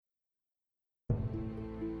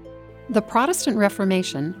The Protestant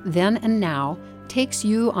Reformation, then and now, takes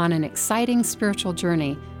you on an exciting spiritual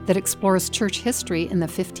journey that explores church history in the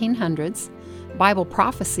 1500s, Bible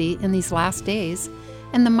prophecy in these last days,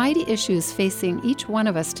 and the mighty issues facing each one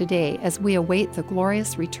of us today as we await the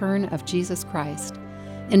glorious return of Jesus Christ.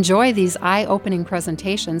 Enjoy these eye-opening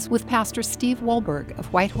presentations with Pastor Steve Wohlberg of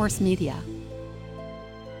Whitehorse Media.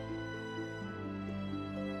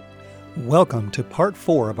 Welcome to part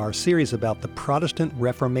 4 of our series about the Protestant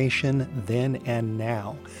Reformation then and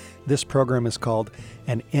now. This program is called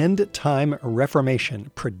An End-Time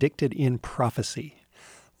Reformation Predicted in Prophecy.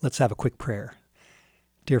 Let's have a quick prayer.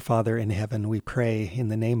 Dear Father in heaven, we pray in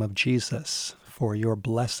the name of Jesus for your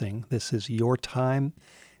blessing. This is your time.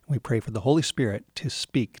 We pray for the Holy Spirit to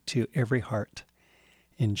speak to every heart.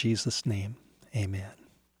 In Jesus' name, amen.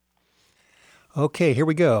 Okay, here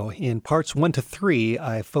we go. In parts 1 to 3,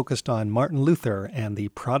 I focused on Martin Luther and the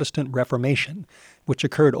Protestant Reformation, which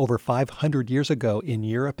occurred over 500 years ago in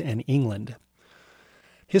Europe and England.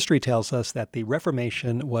 History tells us that the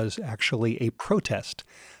Reformation was actually a protest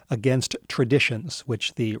against traditions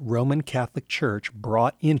which the Roman Catholic Church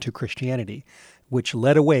brought into Christianity, which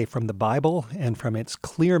led away from the Bible and from its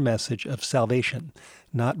clear message of salvation,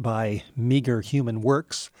 not by meager human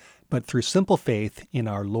works, but through simple faith in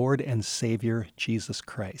our Lord and Savior, Jesus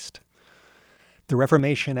Christ. The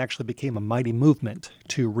Reformation actually became a mighty movement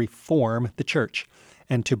to reform the church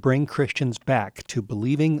and to bring Christians back to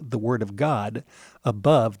believing the Word of God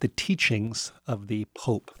above the teachings of the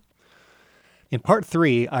Pope. In part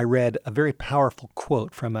 3, I read a very powerful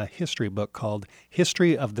quote from a history book called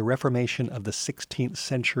History of the Reformation of the 16th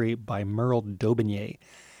Century by Merle Daubigny,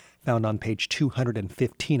 found on page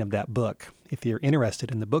 215 of that book. If you're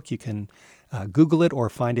interested in the book, you can Google it or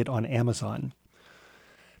find it on Amazon.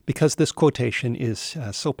 Because this quotation is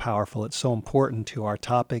so powerful, it's so important to our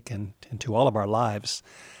topic and to all of our lives,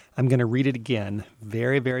 I'm going to read it again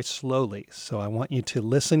very, very slowly. So I want you to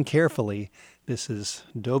listen carefully. This is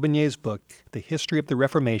Daubigny's book, The History of the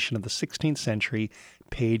Reformation of the 16th Century,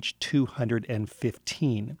 page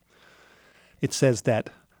 215. It says that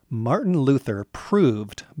Martin Luther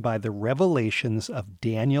proved by the revelations of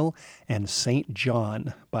Daniel and St.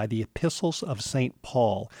 John, by the epistles of St.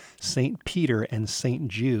 Paul, St. Peter, and St.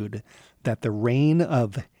 Jude, that the reign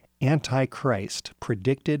of Antichrist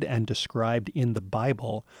predicted and described in the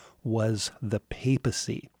Bible was the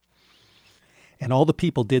papacy. And all the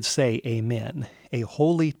people did say, Amen. A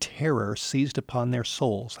holy terror seized upon their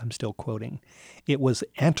souls. I'm still quoting. It was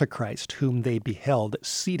Antichrist whom they beheld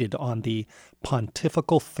seated on the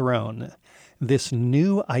pontifical throne. This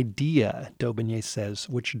new idea, Daubigny says,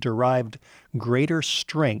 which derived greater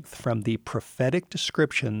strength from the prophetic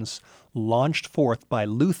descriptions launched forth by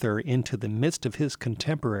Luther into the midst of his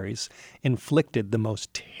contemporaries, inflicted the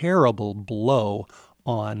most terrible blow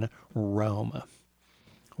on Rome.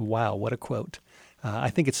 Wow, what a quote.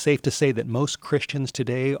 I think it's safe to say that most Christians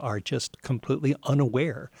today are just completely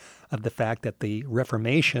unaware of the fact that the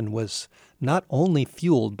Reformation was not only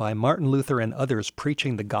fueled by Martin Luther and others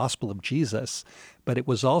preaching the gospel of Jesus, but it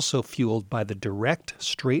was also fueled by the direct,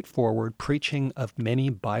 straightforward preaching of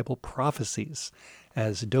many Bible prophecies,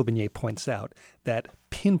 as Daubigny points out, that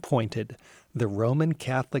pinpointed the Roman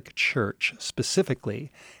Catholic Church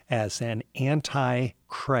specifically as an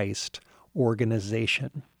anti-Christ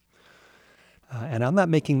organization. And I'm not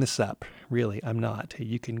making this up, really, I'm not.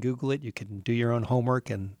 You can Google it, you can do your own homework,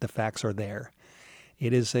 and the facts are there.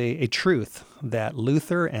 It is a truth that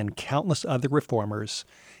Luther and countless other reformers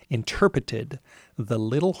interpreted the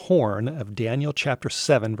little horn of Daniel chapter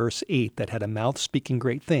 7, verse 8, that had a mouth speaking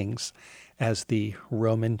great things, as the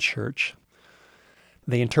Roman Church.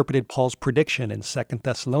 They interpreted Paul's prediction in 2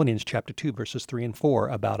 Thessalonians chapter 2, verses 3 and 4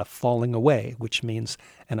 about a falling away, which means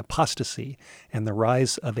an apostasy, and the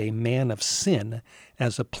rise of a man of sin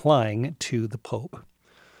as applying to the Pope.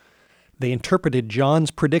 They interpreted John's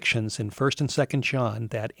predictions in 1 and 2 John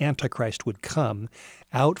that Antichrist would come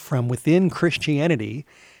out from within Christianity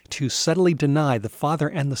to subtly deny the Father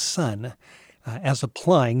and the Son, as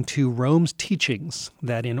applying to Rome's teachings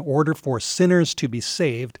that in order for sinners to be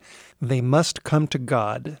saved, they must come to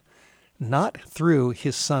God, not through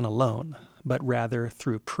his Son alone, but rather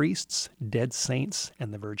through priests, dead saints,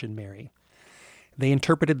 and the Virgin Mary. They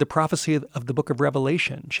interpreted the prophecy of the book of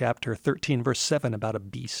Revelation, chapter 13, verse 7, about a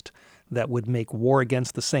beast that would make war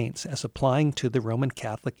against the saints, as applying to the Roman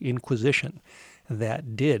Catholic Inquisition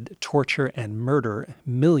that did torture and murder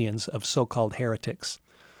millions of so-called heretics.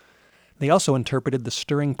 They also interpreted the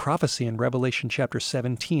stirring prophecy in Revelation chapter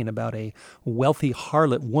 17 about a wealthy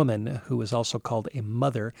harlot woman who is also called a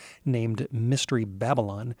mother named Mystery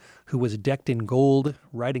Babylon, who was decked in gold,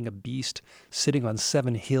 riding a beast, sitting on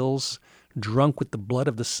 7 hills, drunk with the blood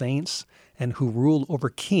of the saints, and who ruled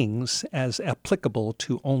over kings as applicable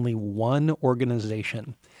to only one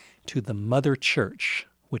organization, to the Mother Church,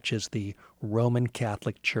 which is the Roman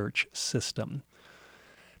Catholic Church system.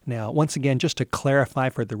 Now, once again, just to clarify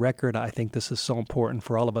for the record, I think this is so important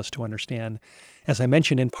for all of us to understand. As I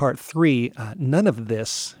mentioned in part 3, none of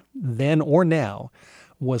this, then or now,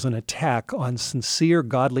 was an attack on sincere,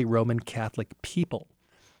 godly Roman Catholic people.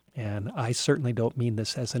 And I certainly don't mean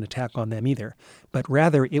this as an attack on them either, but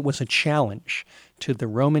rather it was a challenge to the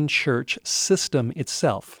Roman Church system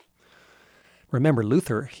itself. Remember,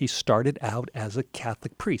 Luther, he started out as a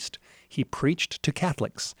Catholic priest. He preached to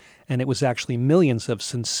Catholics, and it was actually millions of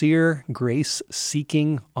sincere,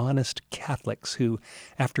 grace-seeking, honest Catholics who,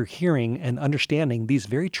 after hearing and understanding these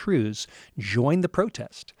very truths, joined the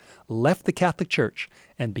protest, left the Catholic Church,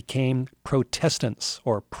 and became Protestants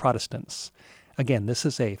or Protestants. Again, this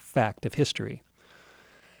is a fact of history.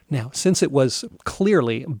 Now, since it was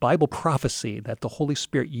clearly Bible prophecy that the Holy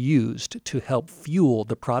Spirit used to help fuel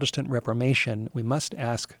the Protestant Reformation, we must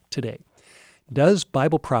ask today, does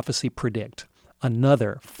Bible prophecy predict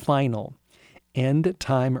another final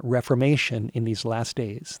end-time Reformation in these last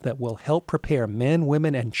days that will help prepare men,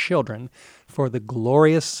 women, and children for the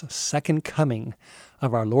glorious second coming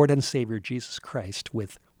of our Lord and Savior Jesus Christ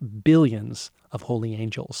with billions of holy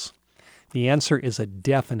angels? The answer is a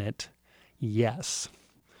definite yes.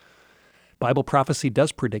 Bible prophecy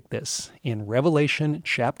does predict this in Revelation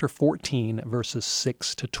chapter 14, verses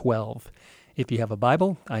 6 to 12. If you have a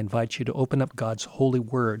Bible, I invite you to open up God's holy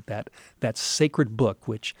word, that sacred book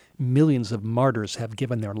which millions of martyrs have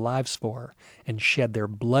given their lives for and shed their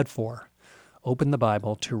blood for. Open the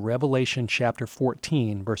Bible to Revelation chapter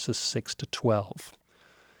 14, verses 6 to 12.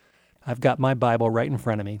 I've got my Bible right in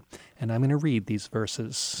front of me, and I'm going to read these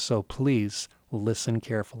verses, so please listen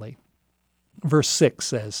carefully. Verse 6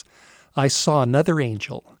 says, I saw another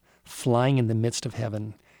angel flying in the midst of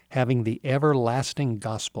heaven, having the everlasting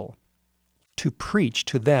gospel, to preach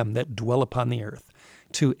to them that dwell upon the earth,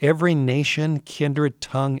 to every nation, kindred,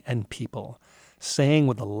 tongue, and people, saying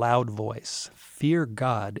with a loud voice, Fear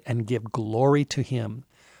God and give glory to him,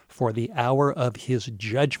 for the hour of his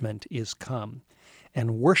judgment is come,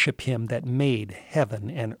 and worship him that made heaven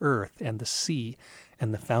and earth and the sea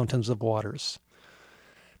and the fountains of waters.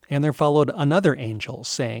 And there followed another angel,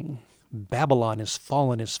 saying, Babylon is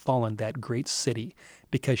fallen, that great city,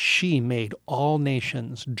 because she made all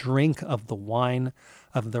nations drink of the wine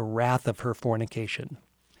of the wrath of her fornication.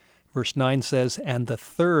 Verse 9 says, And the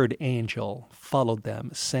third angel followed them,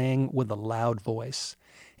 saying with a loud voice,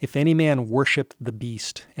 If any man worship the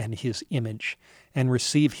beast and his image, and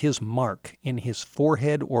receive his mark in his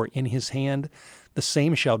forehead or in his hand, the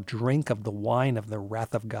same shall drink of the wine of the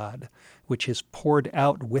wrath of God, which is poured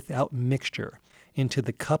out without mixture into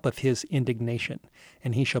the cup of his indignation,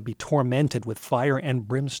 and he shall be tormented with fire and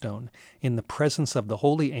brimstone in the presence of the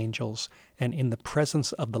holy angels and in the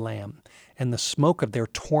presence of the Lamb. And the smoke of their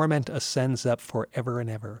torment ascends up forever and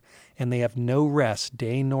ever. And they have no rest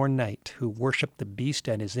day nor night who worship the beast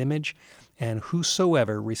and his image, and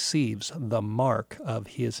whosoever receives the mark of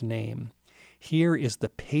his name. Here is the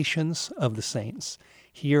patience of the saints.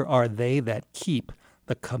 Here are they that keep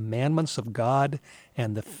the commandments of God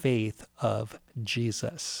and the faith of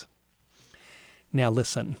Jesus. Now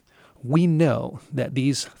listen, we know that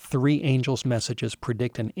these 3 angels' messages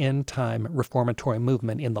predict an end-time reformatory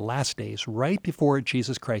movement in the last days, right before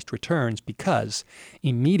Jesus Christ returns, because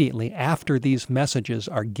immediately after these messages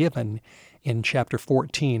are given in chapter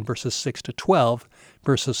 14, verses 6 to 12,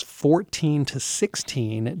 verses 14 to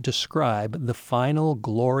 16 describe the final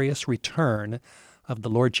glorious return of the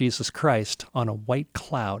Lord Jesus Christ on a white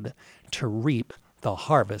cloud to reap the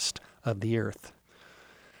harvest of the earth.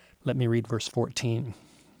 Let me read verse 14.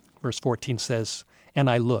 Verse 14 says, And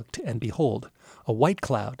I looked, and behold, a white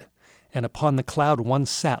cloud, and upon the cloud one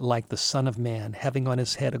sat like the Son of Man, having on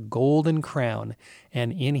his head a golden crown,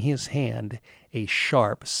 and in his hand a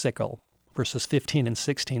sharp sickle. Verses 15 and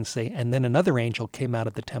 16 say, And then another angel came out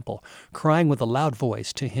of the temple, crying with a loud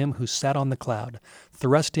voice to him who sat on the cloud,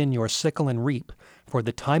 Thrust in your sickle and reap, for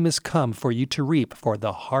the time is come for you to reap, for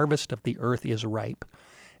the harvest of the earth is ripe.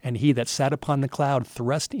 And he that sat upon the cloud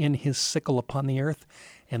thrust in his sickle upon the earth,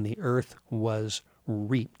 and the earth was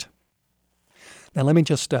reaped. Now let me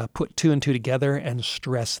just put 2 and 2 together and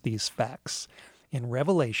stress these facts. In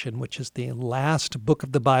Revelation, which is the last book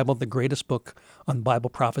of the Bible, the greatest book on Bible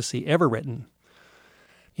prophecy ever written,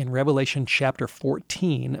 In Revelation chapter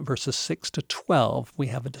 14, verses 6 to 12, we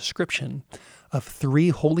have a description of 3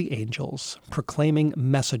 holy angels proclaiming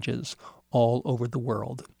messages all over the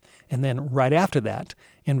world. And then right after that,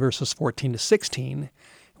 in verses 14 to 16,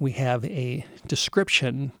 we have a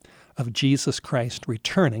description of Jesus Christ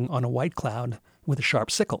returning on a white cloud with a sharp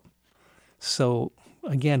sickle. So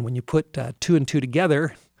again, when you put 2 and 2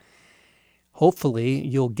 together, hopefully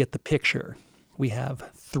you'll get the picture. We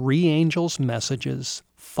have 3 angels' messages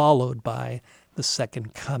followed by the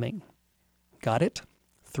second coming. Got it?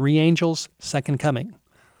 3 angels, second coming.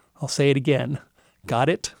 I'll say it again. Got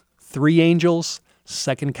it? 3 angels,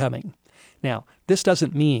 second coming. Now, this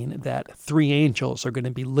doesn't mean that 3 angels are going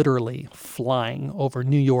to be literally flying over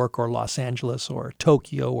New York or Los Angeles or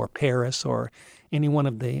Tokyo or Paris or any one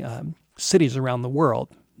of the cities around the world.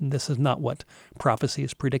 This is not what prophecy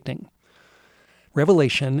is predicting.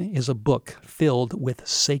 Revelation is a book filled with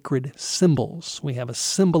sacred symbols. We have a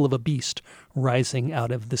symbol of a beast rising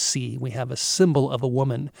out of the sea. We have a symbol of a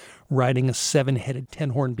woman riding a 7-headed,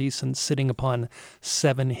 10-horned beast and sitting upon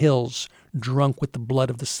 7 hills, drunk with the blood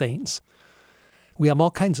of the saints. We have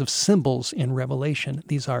all kinds of symbols in Revelation.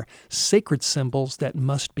 These are sacred symbols that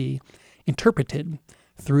must be interpreted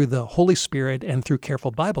through the Holy Spirit and through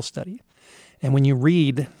careful Bible study. And when you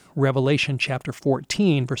read Revelation chapter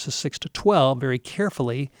 14, verses 6 to 12, very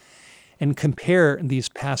carefully, and compare these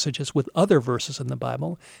passages with other verses in the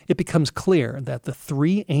Bible, it becomes clear that the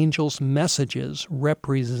 3 angels' messages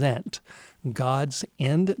represent God's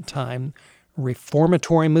end-time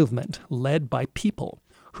reformatory movement led by people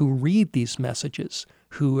who read these messages,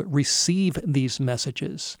 who receive these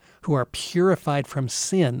messages, who are purified from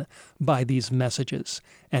sin by these messages,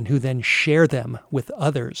 and who then share them with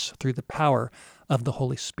others through the power of the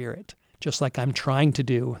Holy Spirit, just like I'm trying to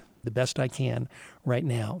do the best I can right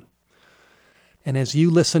now. And as you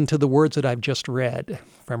listen to the words that I've just read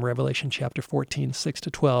from Revelation chapter 14, 6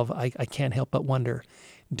 to 12, I can't help but wonder,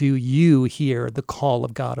 do you hear the call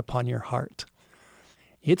of God upon your heart?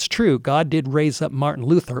 It's true, God did raise up Martin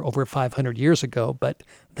Luther over 500 years ago, but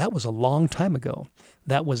that was a long time ago.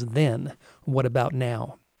 That was then. What about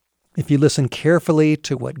now? If you listen carefully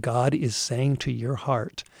to what God is saying to your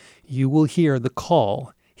heart, you will hear the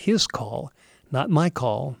call, His call, not my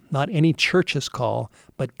call, not any church's call,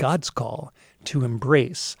 but God's call to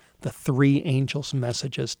embrace the 3 angels'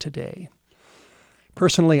 messages today.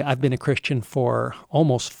 Personally, I've been a Christian for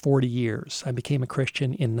almost 40 years. I became a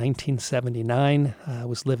Christian in 1979. I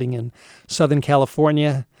was living in Southern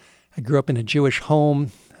California. I grew up in a Jewish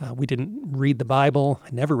home. We didn't read the Bible. I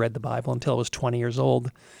never read the Bible until I was 20 years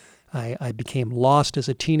old. I became lost as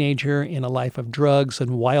a teenager in a life of drugs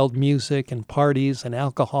and wild music and parties and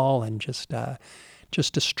alcohol and just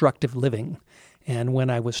destructive living. And when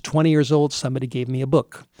I was 20 years old, somebody gave me a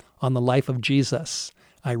book on the life of Jesus.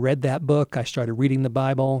 I read that book. I started reading the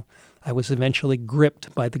Bible. I was eventually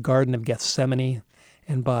gripped by the Garden of Gethsemane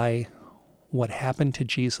and by what happened to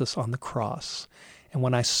Jesus on the cross. And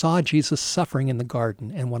when I saw Jesus suffering in the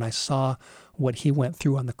garden and when I saw what he went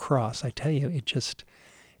through on the cross, I tell you,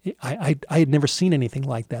 I had never seen anything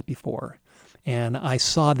like that before. And I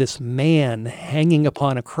saw this man hanging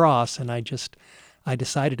upon a cross, and I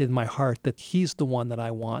decided in my heart that he's the one that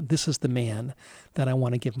I want. This is the man that I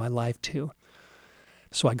want to give my life to.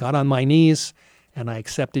 So I got on my knees and I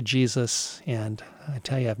accepted Jesus, and I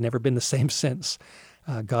tell you, I've never been the same since.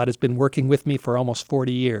 God has been working with me for almost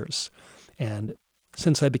 40 years. And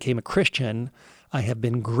since I became a Christian, I have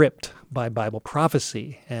been gripped by Bible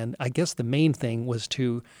prophecy. And I guess the main thing was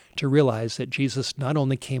to realize that Jesus not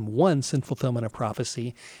only came once in fulfillment of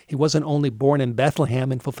prophecy, he wasn't only born in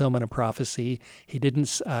Bethlehem in fulfillment of prophecy. He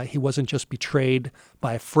wasn't just betrayed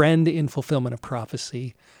by a friend in fulfillment of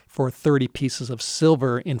prophecy for 30 pieces of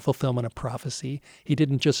silver in fulfillment of prophecy. He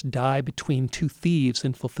didn't just die between 2 thieves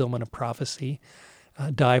in fulfillment of prophecy,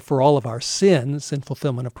 die for all of our sins in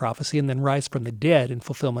fulfillment of prophecy, and then rise from the dead in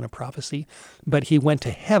fulfillment of prophecy. But he went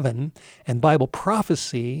to heaven, and Bible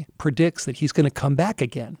prophecy predicts that he's going to come back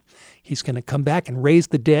again. He's going to come back and raise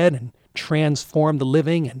the dead and transform the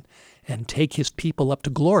living and take his people up to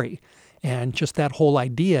glory. And just that whole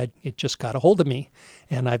idea, it just got a hold of me.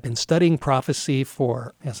 And I've been studying prophecy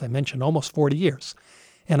for, as I mentioned, almost 40 years.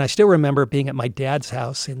 And I still remember being at my dad's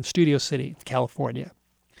house in Studio City, California.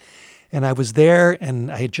 And I was there,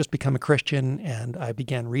 and I had just become a Christian, and I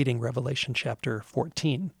began reading Revelation chapter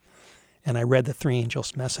 14. And I read the 3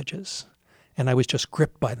 angels' messages, and I was just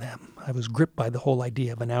gripped by them. I was gripped by the whole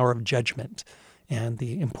idea of an hour of judgment and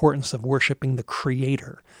the importance of worshiping the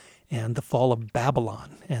Creator and the fall of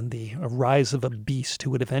Babylon and the rise of a beast who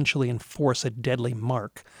would eventually enforce a deadly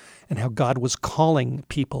mark, and how God was calling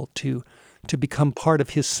people to to become part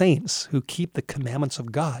of his saints who keep the commandments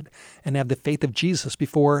of God and have the faith of Jesus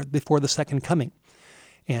before the second coming.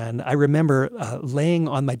 And I remember laying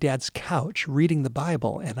on my dad's couch reading the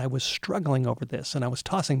Bible, and I was struggling over this, and I was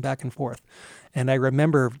tossing back and forth. And I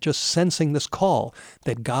remember just sensing this call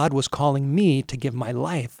that God was calling me to give my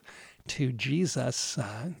life to Jesus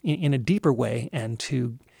in a deeper way and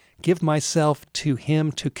to give myself to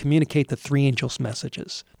him to communicate the three angels'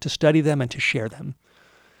 messages, to study them and to share them.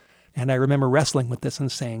 And I remember wrestling with this and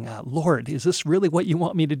saying, Lord, is this really what you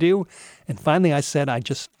want me to do? And finally I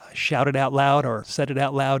just shouted out loud or said it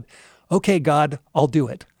out loud, okay, God, I'll do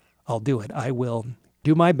it. I'll do it. I will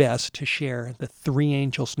do my best to share the three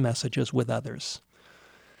angels' messages with others.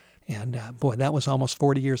 And boy, that was almost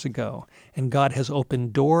 40 years ago. And God has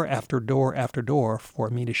opened door after door after door for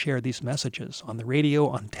me to share these messages on the radio,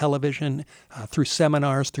 on television, through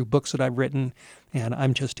seminars, through books that I've written. And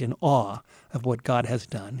I'm just in awe of what God has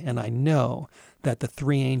done. And I know that the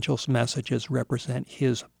three angels' messages represent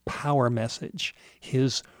his power message,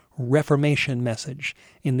 his reformation message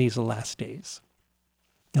in these last days.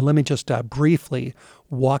 Now, let me just briefly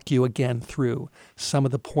walk you again through some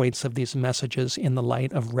of the points of these messages in the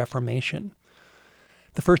light of Reformation.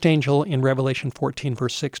 The first angel in Revelation 14,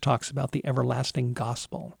 verse 6, talks about the everlasting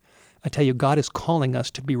gospel. I tell you, God is calling us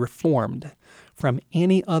to be reformed from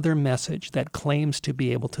any other message that claims to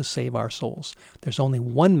be able to save our souls. There's only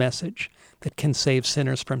one message that can save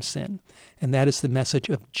sinners from sin, and that is the message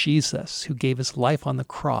of Jesus, who gave his life on the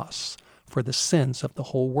cross for the sins of the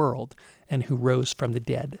whole world, and who rose from the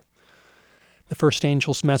dead. The first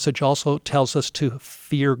angel's message also tells us to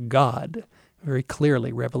fear God. Very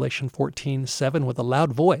clearly, Revelation 14:7, with a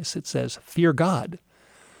loud voice, it says, fear God.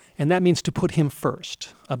 And that means to put him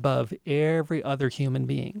first, above every other human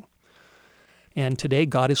being. And today,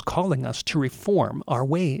 God is calling us to reform our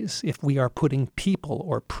ways if we are putting people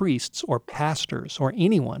or priests or pastors or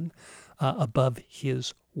anyone above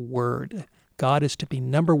his word. God is to be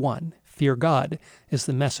number one. Fear God is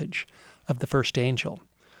the message of the first angel.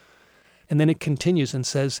 And then it continues and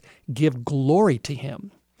says, give glory to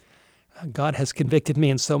him. God has convicted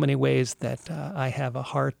me in so many ways that I have a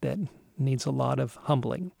heart that needs a lot of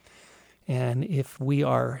humbling. And if we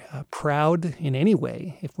are proud in any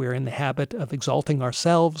way, if we're in the habit of exalting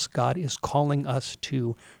ourselves, God is calling us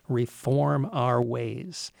to reform our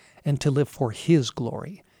ways and to live for his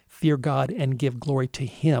glory. Fear God and give glory to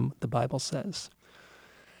him, the Bible says.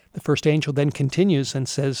 The first angel then continues and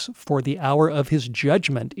says, for the hour of his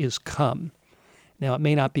judgment is come. Now, it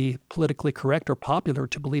may not be politically correct or popular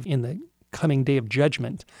to believe in the coming day of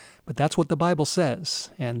judgment, but that's what the Bible says.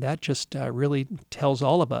 And that just really tells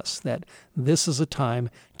all of us that this is a time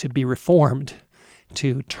to be reformed,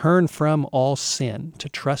 to turn from all sin, to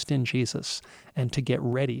trust in Jesus, and to get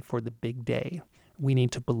ready for the big day. We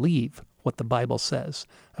need to believe what the Bible says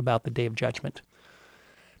about the day of judgment.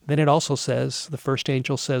 Then it also says, the first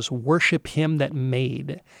angel says, worship him that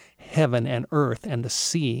made heaven and earth and the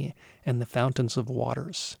sea and the fountains of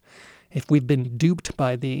waters. If we've been duped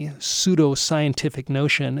by the pseudo-scientific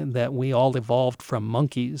notion that we all evolved from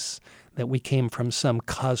monkeys, that we came from some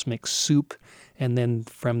cosmic soup, and then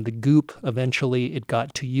from the goop, eventually it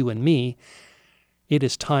got to you and me, it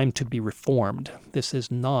is time to be reformed. This is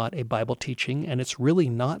not a Bible teaching, and it's really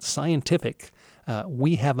not scientific.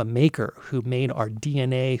 We have a maker who made our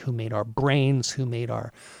DNA, who made our brains, who made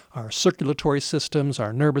our circulatory systems,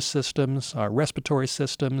 our nervous systems, our respiratory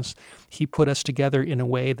systems. He put us together in a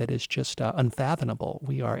way that is just unfathomable.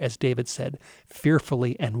 We are, as David said,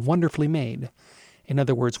 fearfully and wonderfully made. In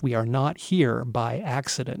other words, we are not here by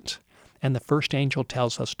accident. And the first angel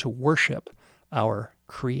tells us to worship our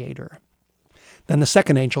Creator. Then the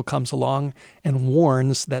second angel comes along and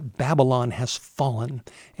warns that Babylon has fallen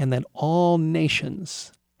and that all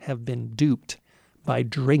nations have been duped by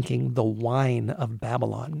drinking the wine of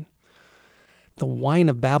Babylon. The wine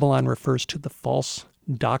of Babylon refers to the false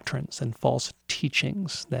doctrines and false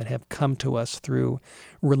teachings that have come to us through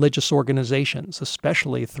religious organizations,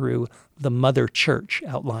 especially through the Mother Church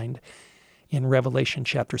outlined in Revelation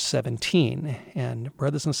chapter 17. And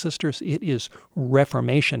brothers and sisters, it is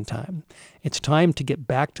Reformation time. It's time to get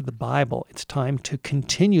back to the Bible. It's time to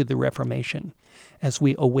continue the Reformation as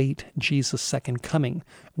we await Jesus' second coming.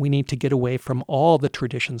 We need to get away from all the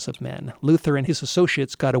traditions of men. Luther and his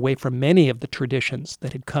associates got away from many of the traditions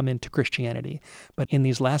that had come into Christianity. But in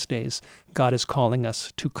these last days, God is calling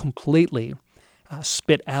us to completely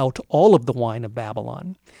spit out all of the wine of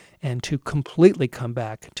Babylon and to completely come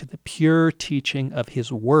back to the pure teaching of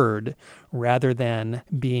his word rather than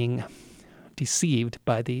being deceived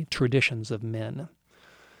by the traditions of men.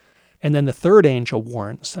 And then the third angel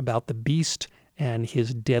warns about the beast and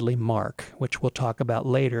his deadly mark, which we'll talk about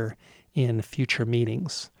later in future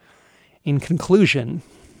meetings. In conclusion,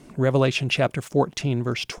 Revelation chapter 14,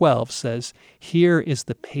 verse 12 says, "Here is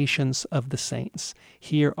the patience of the saints.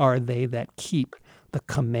 Here are they that keep the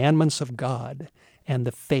commandments of God and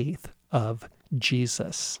the faith of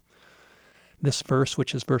Jesus." This verse,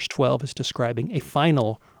 which is verse 12, is describing a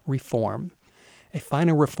final reform. A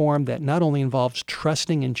final reform that not only involves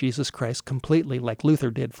trusting in Jesus Christ completely, like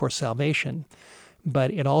Luther did for salvation,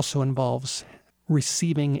 but it also involves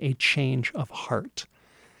receiving a change of heart.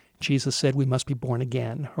 Jesus said we must be born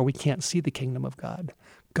again, or we can't see the kingdom of God.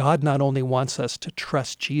 God not only wants us to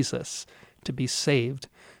trust Jesus to be saved,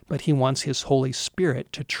 but he wants his Holy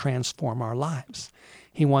Spirit to transform our lives.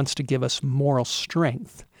 He wants to give us moral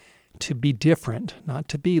strength to be different, not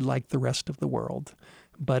to be like the rest of the world,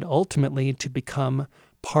 but ultimately to become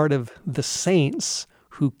part of the saints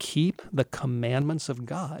who keep the commandments of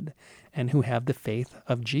God and who have the faith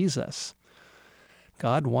of Jesus.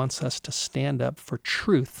 God wants us to stand up for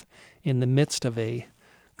truth in the midst of a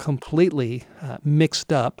completely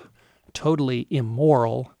mixed up, totally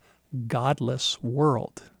immoral, godless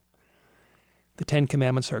world. The Ten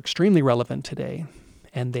Commandments are extremely relevant today,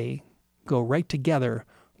 and they go right together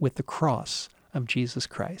with the cross of Jesus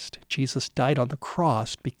Christ. Jesus died on the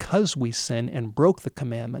cross because we sin and broke the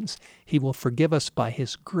commandments. He will forgive us by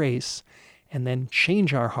his grace and then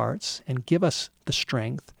change our hearts and give us the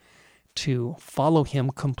strength to follow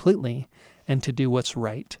him completely and to do what's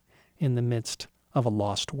right in the midst of a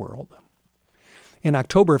lost world. In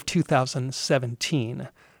October of 2017,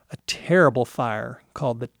 a terrible fire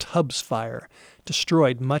called the Tubbs Fire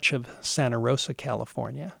destroyed much of Santa Rosa,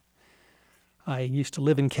 California. I used to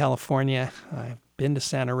live in California. I've been to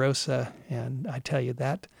Santa Rosa, and I tell you,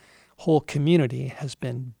 that whole community has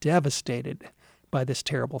been devastated by this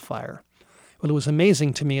terrible fire. Well, it was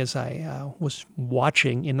amazing to me as I was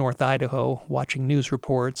watching in North Idaho, watching news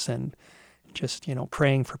reports and just,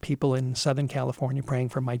 praying for people in Southern California, praying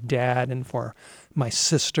for my dad and for my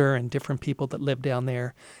sister and different people that live down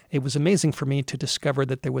there. It was amazing for me to discover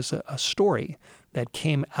that there was a story that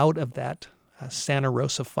came out of that Santa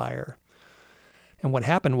Rosa fire. And what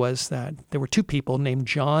happened was that there were two people named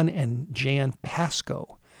John and Jan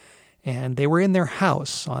Pasco, and they were in their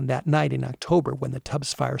house on that night in October when the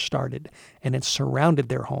Tubbs fire started, and it surrounded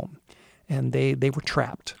their home, and they were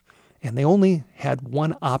trapped. And they only had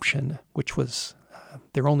one option, which was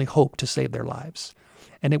their only hope to save their lives,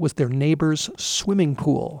 and it was their neighbor's swimming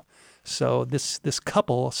pool. So this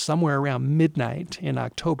couple, somewhere around midnight in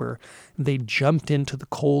October, they jumped into the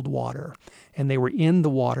cold water, and they were in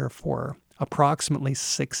the water for approximately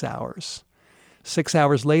 6 hours. 6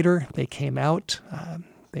 hours later, they came out.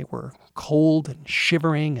 They were cold and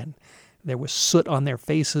shivering, and there was soot on their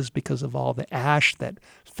faces because of all the ash that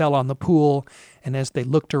fell on the pool. And as they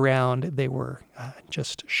looked around, they were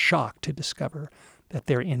just shocked to discover that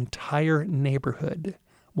their entire neighborhood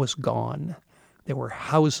was gone. There were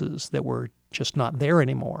houses that were just not there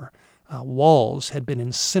anymore. Walls had been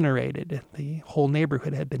incinerated. The whole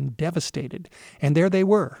neighborhood had been devastated. And there they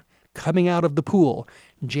were, coming out of the pool.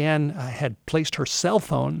 Jan had placed her cell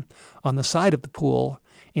phone on the side of the pool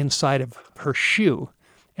inside of her shoe,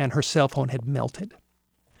 and her cell phone had melted.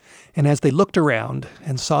 And as they looked around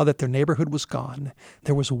and saw that their neighborhood was gone,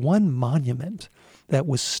 there was one monument that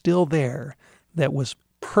was still there that was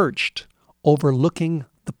perched overlooking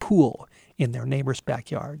the pool in their neighbor's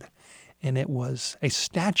backyard. And it was a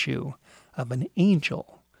statue of an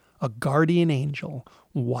angel, a guardian angel,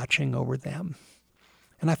 watching over them.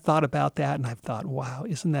 And I've thought about that, and I've thought, wow,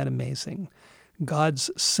 isn't that amazing? God's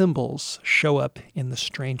symbols show up in the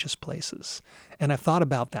strangest places. And I've thought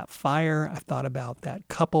about that fire. I've thought about that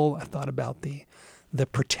couple. I've thought about the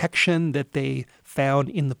protection that they found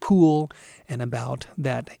in the pool, and about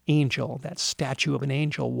that angel, that statue of an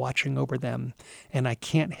angel watching over them. And I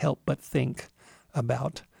can't help but think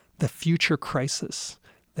about the future crisis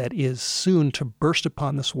that is soon to burst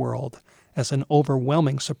upon this world as an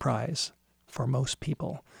overwhelming surprise for most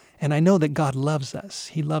people. And I know that God loves us.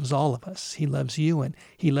 He loves all of us. He loves you, and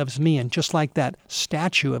he loves me. And just like that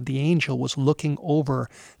statue of the angel was looking over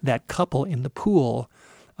that couple in the pool,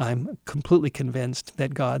 I'm completely convinced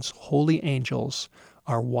that God's holy angels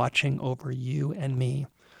are watching over you and me.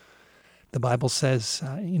 The Bible says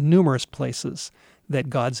in numerous places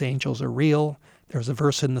that God's angels are real. There's a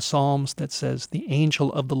verse in the Psalms that says, "The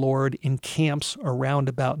angel of the Lord encamps around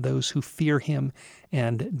about those who fear him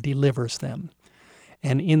and delivers them."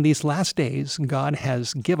 And in these last days, God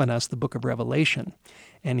has given us the book of Revelation,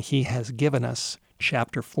 and he has given us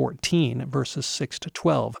chapter 14, verses 6 to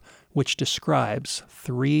 12, which describes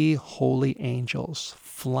 3 holy angels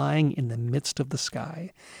flying in the midst of the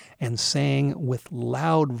sky and saying with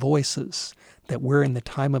loud voices that we're in the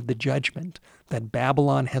time of the judgment, that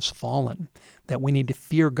Babylon has fallen, that we need to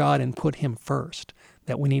fear God and put him first,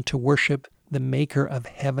 that we need to worship the maker of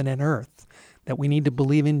heaven and earth, that we need to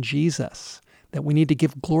believe in Jesus, that we need to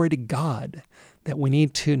give glory to God, that we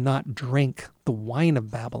need to not drink the wine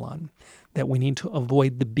of Babylon, that we need to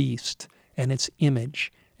avoid the beast and its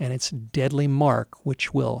image and its deadly mark,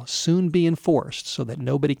 which will soon be enforced so that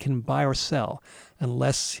nobody can buy or sell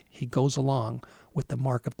unless he goes along with the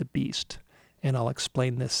mark of the beast. And I'll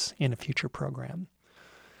explain this in a future program.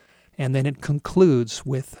 And then it concludes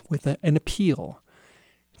with an appeal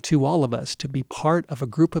to all of us to be part of a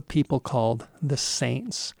group of people called the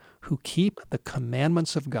saints, who keep the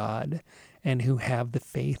commandments of God and who have the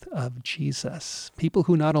faith of Jesus. People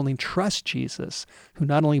who not only trust Jesus, who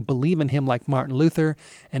not only believe in him like Martin Luther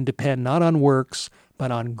and depend not on works,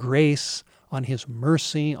 but on grace, on his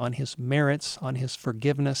mercy, on his merits, on his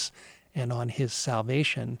forgiveness, and on his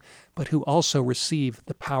salvation, but who also receive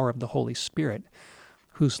the power of the Holy Spirit,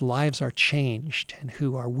 whose lives are changed and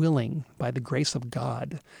who are willing, by the grace of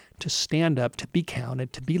God, to stand up, to be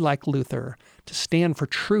counted, to be like Luther, to stand for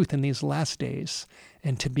truth in these last days,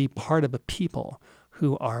 and to be part of a people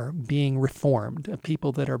who are being reformed, a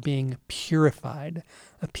people that are being purified,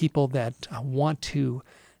 a people that want to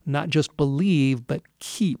not just believe, but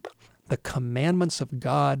keep the commandments of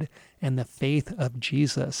God and the faith of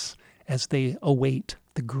Jesus as they await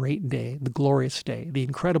the great day, the glorious day, the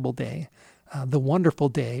incredible day, the wonderful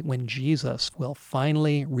day when Jesus will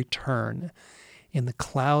finally return in the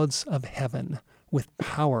clouds of heaven with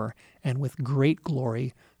power and with great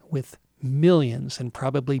glory, with millions and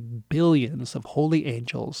probably billions of holy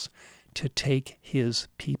angels to take his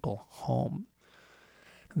people home.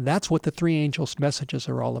 That's what the 3 angels' messages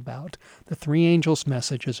are all about. The 3 angels'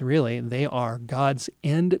 messages, really, they are God's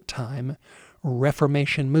end-time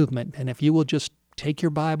Reformation movement. And if you will just take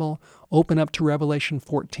your Bible, open up to Revelation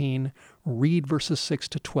 14, read verses 6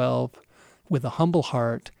 to 12 with a humble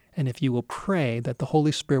heart, and if you will pray that the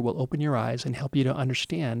Holy Spirit will open your eyes and help you to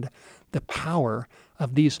understand the power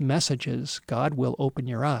of these messages, God will open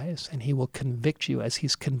your eyes and he will convict you, as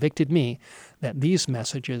he's convicted me, that these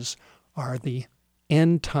messages are the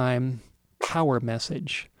end-time power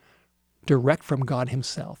message direct from God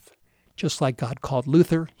himself. Just like God called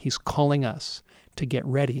Luther, he's calling us to get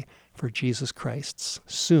ready for Jesus Christ's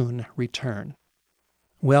soon return.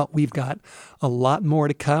 Well, we've got a lot more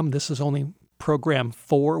to come. This is only program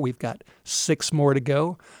 4. We've got 6 more to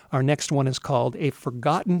go. Our next one is called A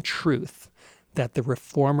Forgotten Truth That the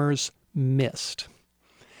Reformers Missed.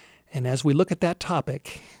 And as we look at that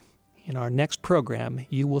topic in our next program,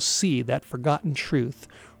 you will see that forgotten truth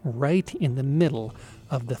right in the middle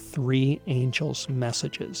of the 3 angels'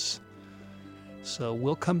 messages. So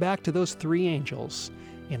we'll come back to those 3 angels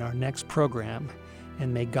in our next program,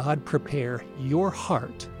 and may God prepare your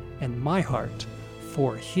heart and my heart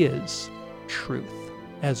for his truth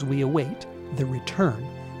as we await the return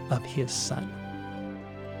of his Son.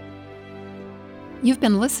 You've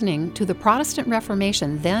been listening to The Protestant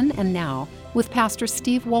Reformation Then and Now with Pastor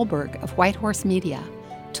Steve Wohlberg of White Horse Media.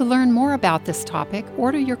 To learn more about this topic,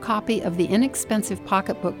 order your copy of the inexpensive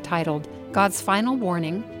pocketbook titled God's Final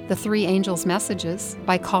Warning, The 3 Angels' Messages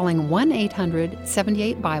by calling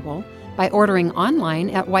 1-800-78-BIBLE, by ordering online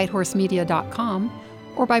at whitehorsemedia.com,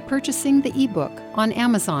 or by purchasing the ebook on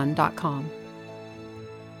amazon.com.